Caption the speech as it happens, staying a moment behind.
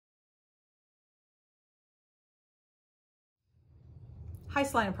Hi,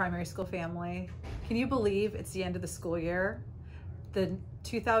 Celina Primary School family. Can you believe it's the end of the school year? The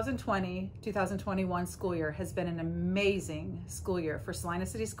 2020-2021 school year has been an amazing school year for Celina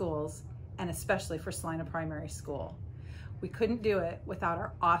City Schools and especially for Celina Primary School. We couldn't do it without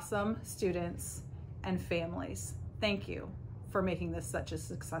our awesome students and families. Thank you for making this such a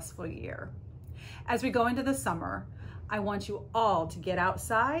successful year. As we go into the summer, I want you all to get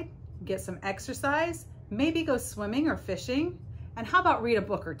outside, get some exercise, maybe go swimming or fishing, and how about read a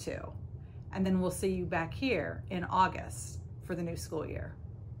book or two? And then we'll see you back here in August for the new school year.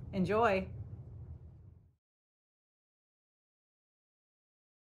 Enjoy.